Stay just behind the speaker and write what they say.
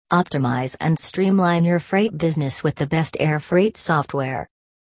Optimize and streamline your freight business with the best air freight software.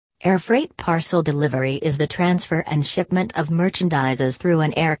 Air freight parcel delivery is the transfer and shipment of merchandises through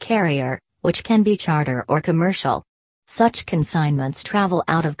an air carrier, which can be charter or commercial. Such consignments travel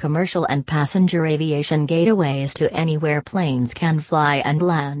out of commercial and passenger aviation gateways to anywhere planes can fly and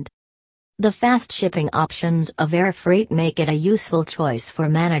land. The fast shipping options of air freight make it a useful choice for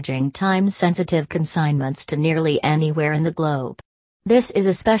managing time-sensitive consignments to nearly anywhere in the globe. This is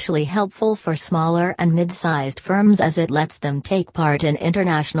especially helpful for smaller and mid-sized firms as it lets them take part in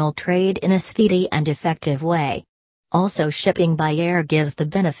international trade in a speedy and effective way. Also, shipping by air gives the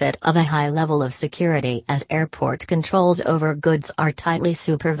benefit of a high level of security as airport controls over goods are tightly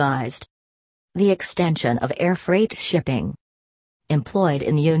supervised. The extension of air freight shipping. Employed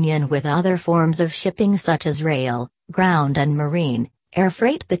in union with other forms of shipping such as rail, ground and marine, air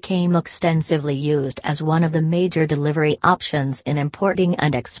freight became extensively used as one of the major delivery options in importing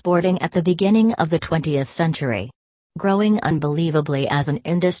and exporting at the beginning of the 20th century. Growing unbelievably as an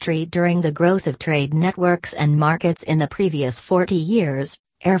industry during the growth of trade networks and markets in the previous 40 years,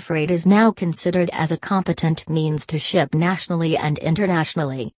 air freight is now considered as a competent means to ship nationally and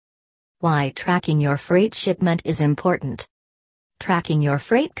internationally. Why tracking your freight shipment is important. Tracking your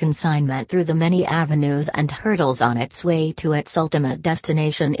freight consignment through the many avenues and hurdles on its way to its ultimate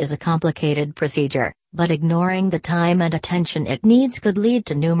destination is a complicated procedure, but ignoring the time and attention it needs could lead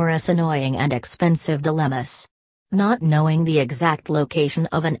to numerous annoying and expensive dilemmas. Not knowing the exact location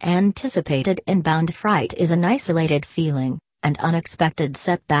of an anticipated inbound freight is an isolated feeling, and unexpected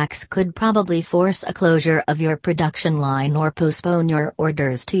setbacks could probably force a closure of your production line or postpone your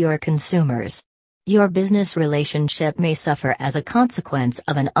orders to your consumers. Your business relationship may suffer as a consequence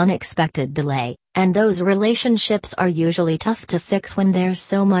of an unexpected delay, and those relationships are usually tough to fix when there's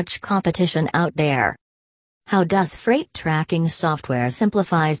so much competition out there. How does freight tracking software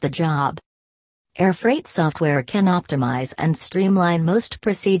simplifies the job? Air freight software can optimize and streamline most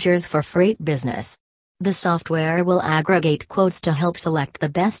procedures for freight business. The software will aggregate quotes to help select the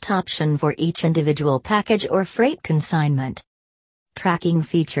best option for each individual package or freight consignment. Tracking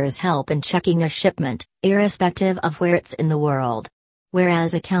features help in checking a shipment, irrespective of where it's in the world.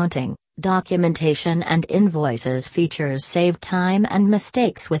 Whereas accounting, documentation and invoices features save time and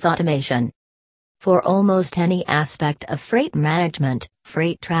mistakes with automation. For almost any aspect of freight management,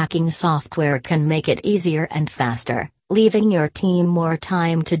 freight tracking software can make it easier and faster, leaving your team more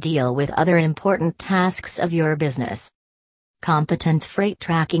time to deal with other important tasks of your business. Competent freight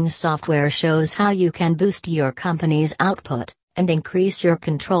tracking software shows how you can boost your company's output and increase your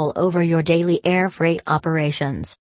control over your daily air freight operations.